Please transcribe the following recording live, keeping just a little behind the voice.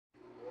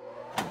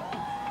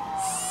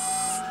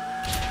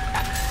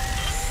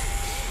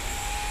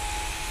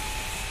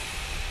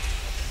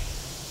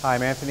Hi,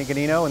 I'm Anthony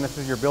Ganino, and this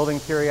is your Building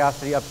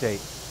Curiosity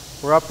Update.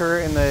 We're up here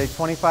in the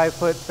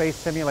 25-foot space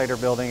simulator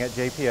building at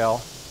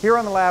JPL. Here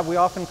on the lab, we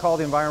often call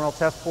the environmental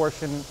test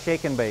portion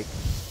shake and bake.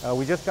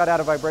 We just got out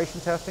of vibration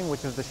testing,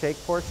 which is the shake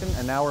portion,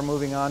 and now we're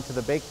moving on to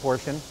the bake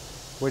portion,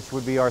 which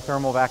would be our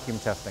thermal vacuum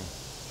testing.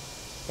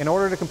 In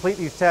order to complete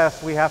these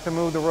tests, we have to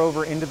move the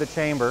rover into the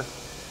chamber.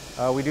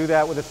 We do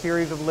that with a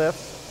series of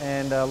lifts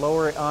and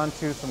lower it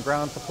onto some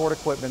ground support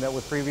equipment that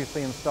was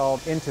previously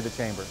installed into the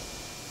chamber.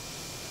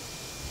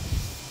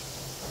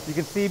 You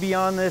can see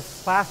beyond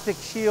this plastic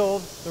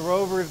shield, the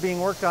rover is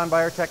being worked on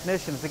by our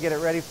technicians to get it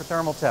ready for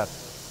thermal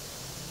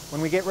tests.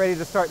 When we get ready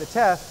to start the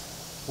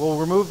test, we'll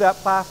remove that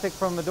plastic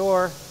from the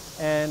door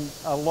and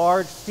a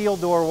large steel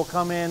door will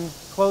come in,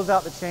 close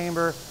out the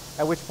chamber,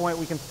 at which point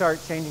we can start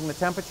changing the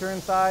temperature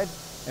inside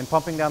and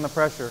pumping down the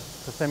pressure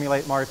to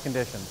simulate Mars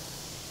conditions.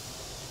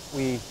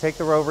 We take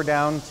the rover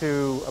down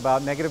to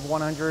about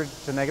 -100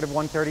 to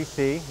 -130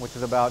 C, which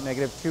is about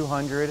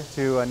 -200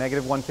 to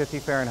 -150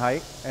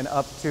 Fahrenheit, and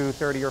up to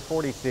 30 or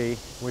 40 C,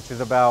 which is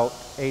about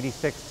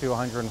 86 to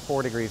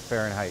 104 degrees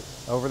Fahrenheit.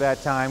 Over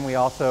that time, we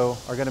also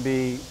are going to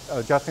be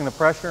adjusting the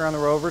pressure on the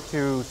rover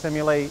to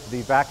simulate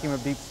the vacuum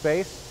of deep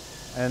space,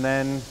 and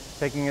then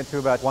taking it to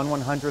about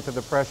 1/100th of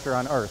the pressure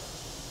on Earth.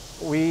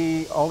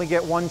 We only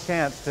get one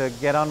chance to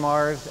get on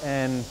Mars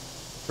and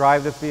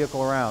drive this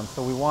vehicle around.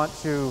 So we want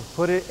to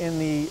put it in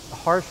the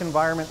harsh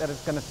environment that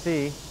it's going to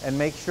see and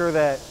make sure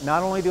that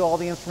not only do all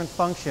the instruments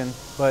function,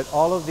 but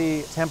all of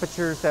the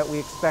temperatures that we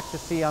expect to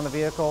see on the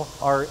vehicle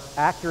are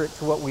accurate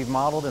to what we've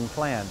modeled and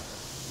planned.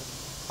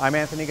 I'm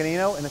Anthony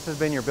Ganino, and this has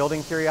been your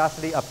Building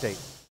Curiosity Update.